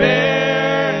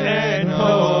despair and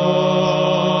hope,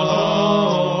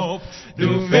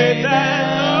 through faith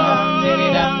and love,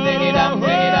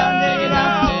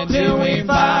 till we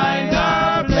find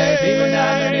our place.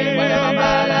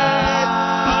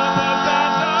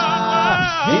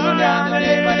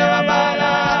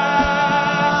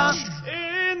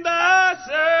 In the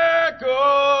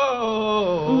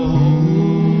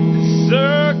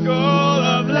circle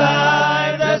of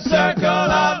life, the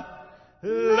circle of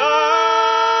life.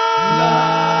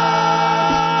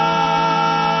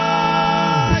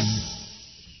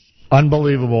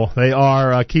 Unbelievable. They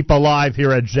are Keep Alive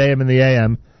here at JM in the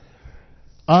AM.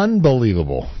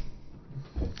 Unbelievable.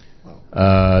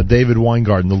 David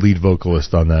Weingarten, the lead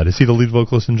vocalist on that. Is he the lead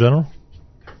vocalist in general?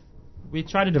 We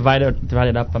try to divide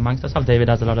it up amongst ourselves. David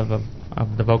does a lot of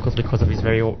the vocals because of his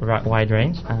very wide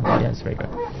range. Yeah, it's very good.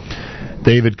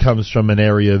 David comes from an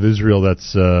area of Israel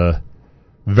that's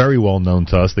very well known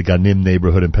to us, the Ganim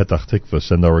neighborhood in Petach Tikva.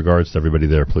 Send our regards to everybody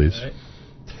there, please. Right.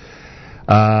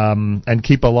 And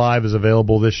Keep Alive is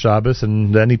available this Shabbos.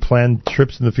 And any planned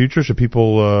trips in the future? Should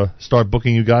people start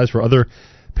booking you guys for other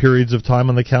periods of time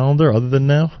on the calendar other than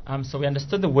now? So we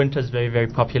understood the winter is very, very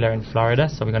popular in Florida,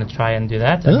 so we're going to try and do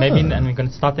that. And we're going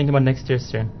to start thinking about next year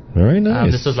soon. Very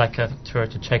nice. This was like a tour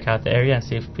to check out the area and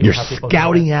see if people You're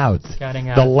scouting out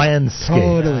the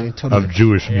landscape of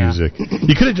Jewish music.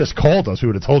 You could have just called us. We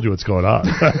would have told you what's going on.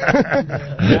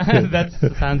 That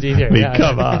sounds easier. I mean,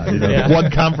 come on. One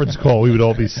conference call, we would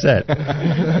all be set.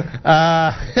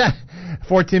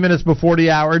 14 minutes before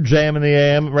the hour, JM in the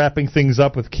AM, wrapping things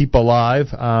up with Keep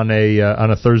Alive on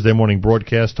a Thursday morning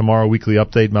broadcast. Tomorrow, weekly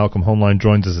update. Malcolm Hoenlein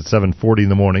joins us at 7:40 in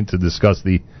the morning to discuss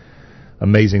the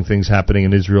amazing things happening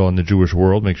in Israel and the Jewish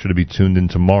world. Make sure to be tuned in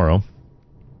tomorrow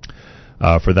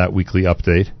for that weekly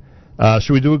update.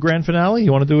 Should we do a grand finale?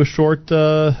 You want to do a short?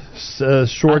 I think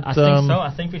so.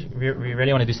 I think we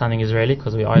really want to do something Israeli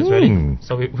because we are Israeli.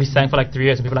 So we sang for like 3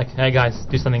 years, and people were like, "Hey guys,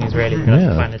 do something Israeli."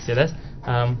 Fine, let's do this.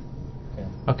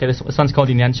 Okay, this one's called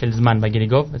Inyan Shel Zman by Giddy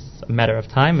Gov. It's a matter of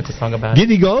time. It's a song about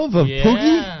Giddy Gov of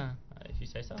Poogie? If you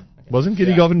say so. Okay. Wasn't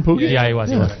Giddy Gov in Poogie? Yeah, he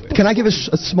was. Can I give a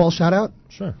small shout out?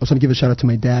 Sure. I just want to give a shout out to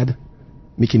my dad,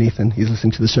 Mickey Nathan. He's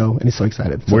listening to the show, and he's so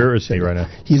excited. So where is he right now?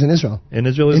 He's in Israel. In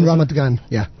Israel? In Ramat Gan,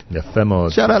 yeah. Yeah,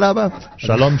 Femo. Shout out, Abba.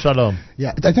 Shalom, shalom.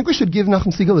 Yeah, I think we should give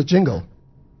Nachum Siegel a jingle.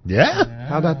 Yeah?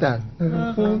 How about that?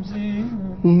 1,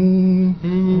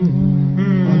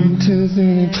 2,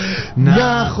 3.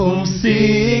 Nachum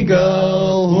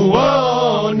Siegel,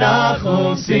 whoa,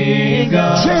 Nachum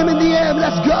Siegel. JM in the AM,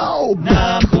 let's go!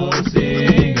 Nachum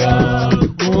Siegel,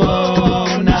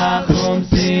 whoa, Nachum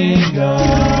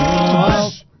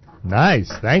Siegel.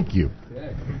 Nice, thank you.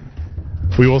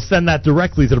 We will send that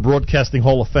directly to the Broadcasting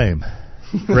Hall of Fame.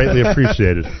 Greatly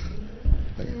appreciated.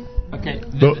 Okay,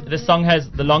 this song has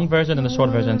the long version and the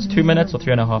short version. It's 2 minutes or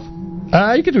 3.5.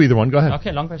 You can do either one. Go ahead.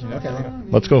 Okay, long version. Okay.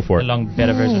 Let's go for it. The long,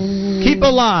 better version. Keep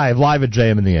Alive, live at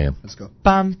JM in the AM. Let's go.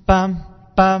 Bum bum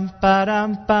bum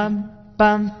ba-dum bum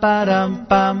bum ba-dum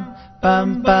bum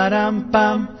bum ba-dum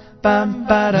bum bum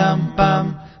ba-dum bum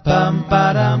bum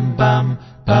ba-dum bum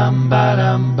bum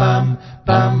ba-dum bum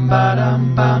bum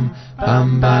ba-dum bum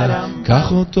bum ba-dum.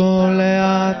 קח אותו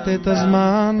לאט את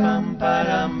הזמן,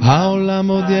 העולם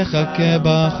עוד יחכה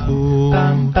בחוץ.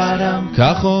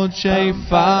 קח עוד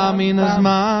שאיפה מן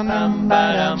הזמן,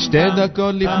 2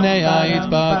 דקות לפני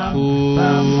ההתפכחות.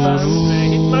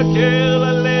 התמכר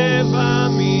ללב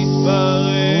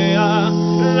המתפרע,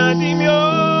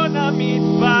 לדמיון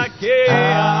המתפקע,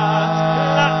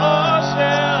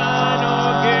 לאושר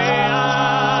הנוגע,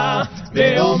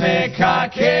 בעומק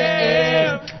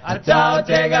הכאב אתה עוד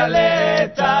תגלה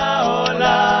את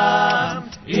העולם.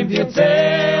 אם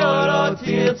תרצה או לא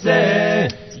תרצה,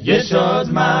 יש עוד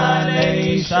זמן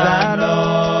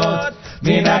להשתנות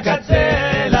מן הקצה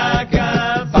לקו.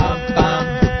 פם פם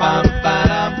פם פם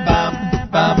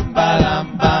פם פם פם פם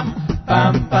פם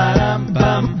פם פם.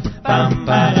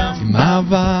 אם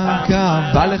אהבה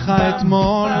כאבה לך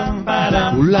אתמול,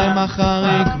 אולי מחר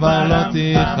היא כבר לא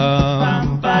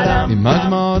תיחם עם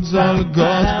הדמעות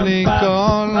זולגות בלי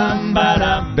קול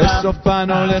בסופן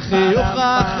הולך חיוך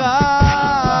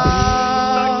רחב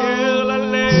סגר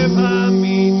ללב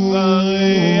המתברע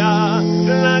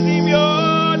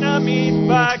לדמיון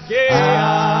המתבקע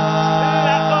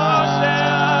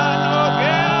לחושר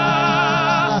הנוגע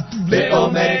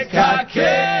בעומק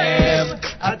הכאב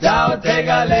אתה עוד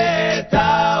תגלה את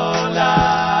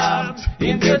העולם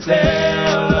אם תרצה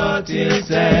או לא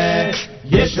תרצה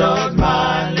יש עוד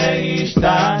זמן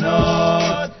להשתנות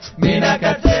מן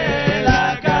הקצה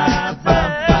לקצה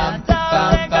פעם פעם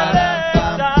פעם פעם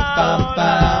פעם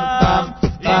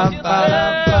פעם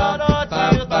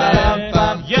פעם פעם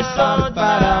פעם יש עוד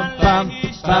פעם פעם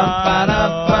פעם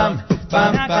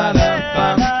פעם פעם פעם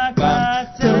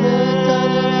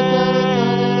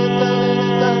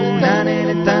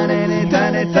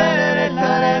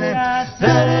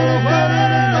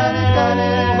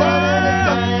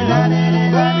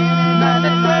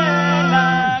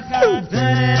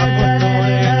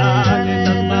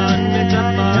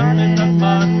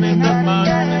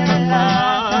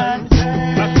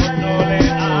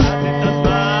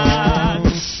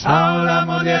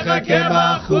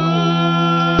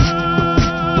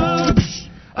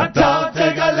אתה עוד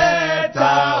תגלה את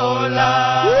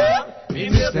העולם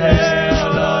אם תרצה או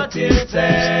לא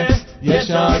תרצה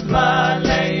יש עוד זמן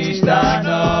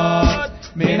להשתנות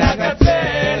מן הקצה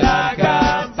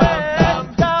לקצה פעם פעם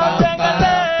פעם פעם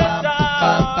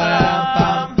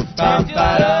פעם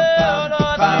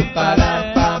פעם פעם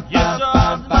פעם יש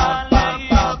עוד זמן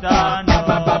להשתנות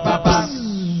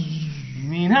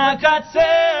מן הקצה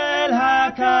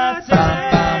לקצה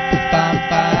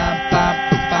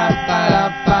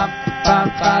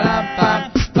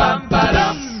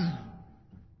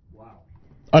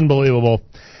Unbelievable.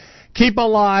 Keep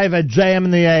alive at JM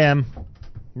in the AM.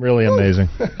 Really amazing.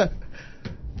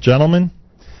 Gentlemen,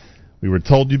 we were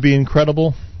told you'd be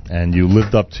incredible, and you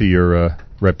lived up to your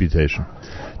reputation.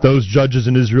 Those judges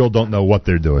in Israel don't know what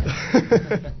they're doing.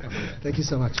 Thank you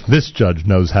so much. This judge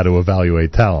knows how to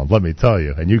evaluate talent, let me tell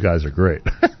you, and you guys are great.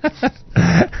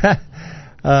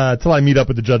 Till I meet up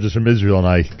with the judges from Israel and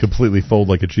I completely fold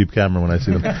like a cheap camera when I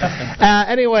see them.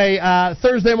 Anyway,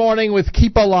 Thursday morning with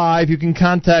Keep Alive, you can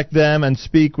contact them and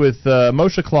speak with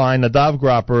Moshe Klein, Nadav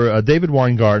Gropper, David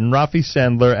Weingarten, Rafi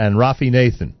Sandler, and Rafi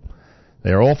Nathan. They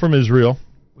are all from Israel.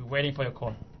 We're waiting for your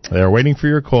call. They are waiting for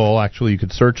your call. Actually, you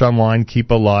could search online,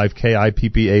 Keep Alive,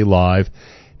 K-I-P-P-A Live.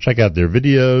 Check out their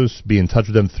videos, be in touch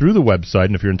with them through the website,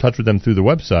 and if you're in touch with them through the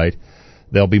website,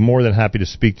 they'll be more than happy to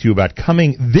speak to you about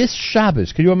coming this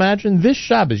Shabbos. Can you imagine? This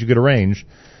Shabbos you could arrange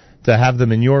to have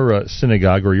them in your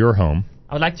synagogue or your home.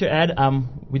 I would like to add,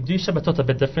 we do Shabbatot a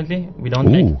bit differently. We don't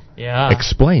make... Yeah.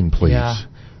 Explain, please. Yeah.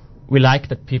 We like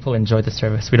that people enjoy the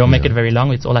service. We don't make it very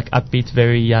long. It's all like upbeat,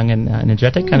 very young and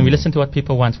energetic, and we listen to what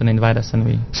people want when they invite us. And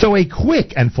we. So a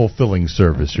quick and fulfilling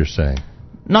service, you're saying?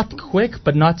 Not quick,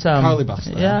 but not...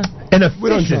 yeah. And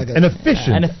efficient. And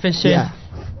efficient. Yeah.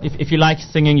 If you like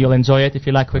singing, you'll enjoy it. If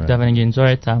you like quick davening, you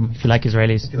enjoy it. If you like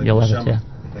Israelis, you'll love it. Yeah.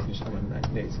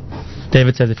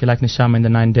 David says if you like Neshama in the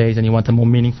 9 days and you want a more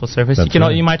meaningful service,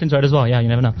 you might enjoy it as well. Yeah, you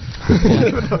never know.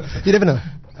 You never know.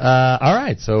 All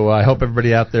right, so I hope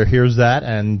everybody out there hears that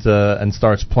and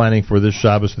starts planning for this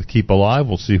Shabbos with Keep Alive.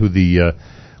 We'll see who the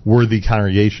worthy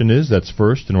congregation is. That's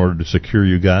first in order to secure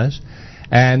you guys.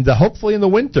 And hopefully in the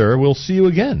winter, we'll see you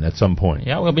again at some point.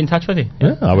 Yeah, we'll be in touch with you.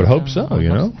 Yeah, I would hope so, you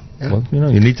know. Yeah. Well,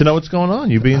 you need to know what's going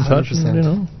on. You be in touch,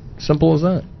 and, simple as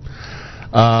that.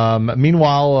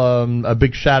 Meanwhile, a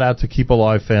big shout-out to Keep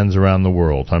Alive fans around the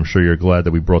world. I'm sure you're glad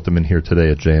that we brought them in here today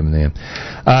at JM in the AM.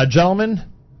 Gentlemen,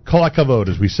 kol hakavod,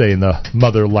 as we say in the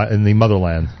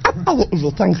motherland.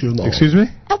 Thank you. Excuse me?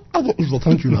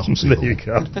 Thank you. There you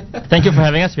go. Thank you for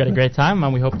having us. We had a great time,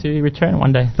 and we hope to return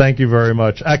one day. Thank you very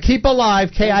much. Keep Alive,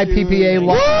 K-I-P-P-A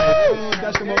Live.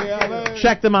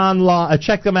 Check them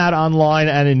out online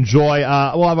and enjoy.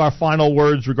 We'll have our final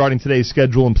words regarding today's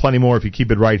schedule and plenty more if you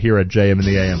keep it right here at JM in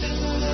the AM.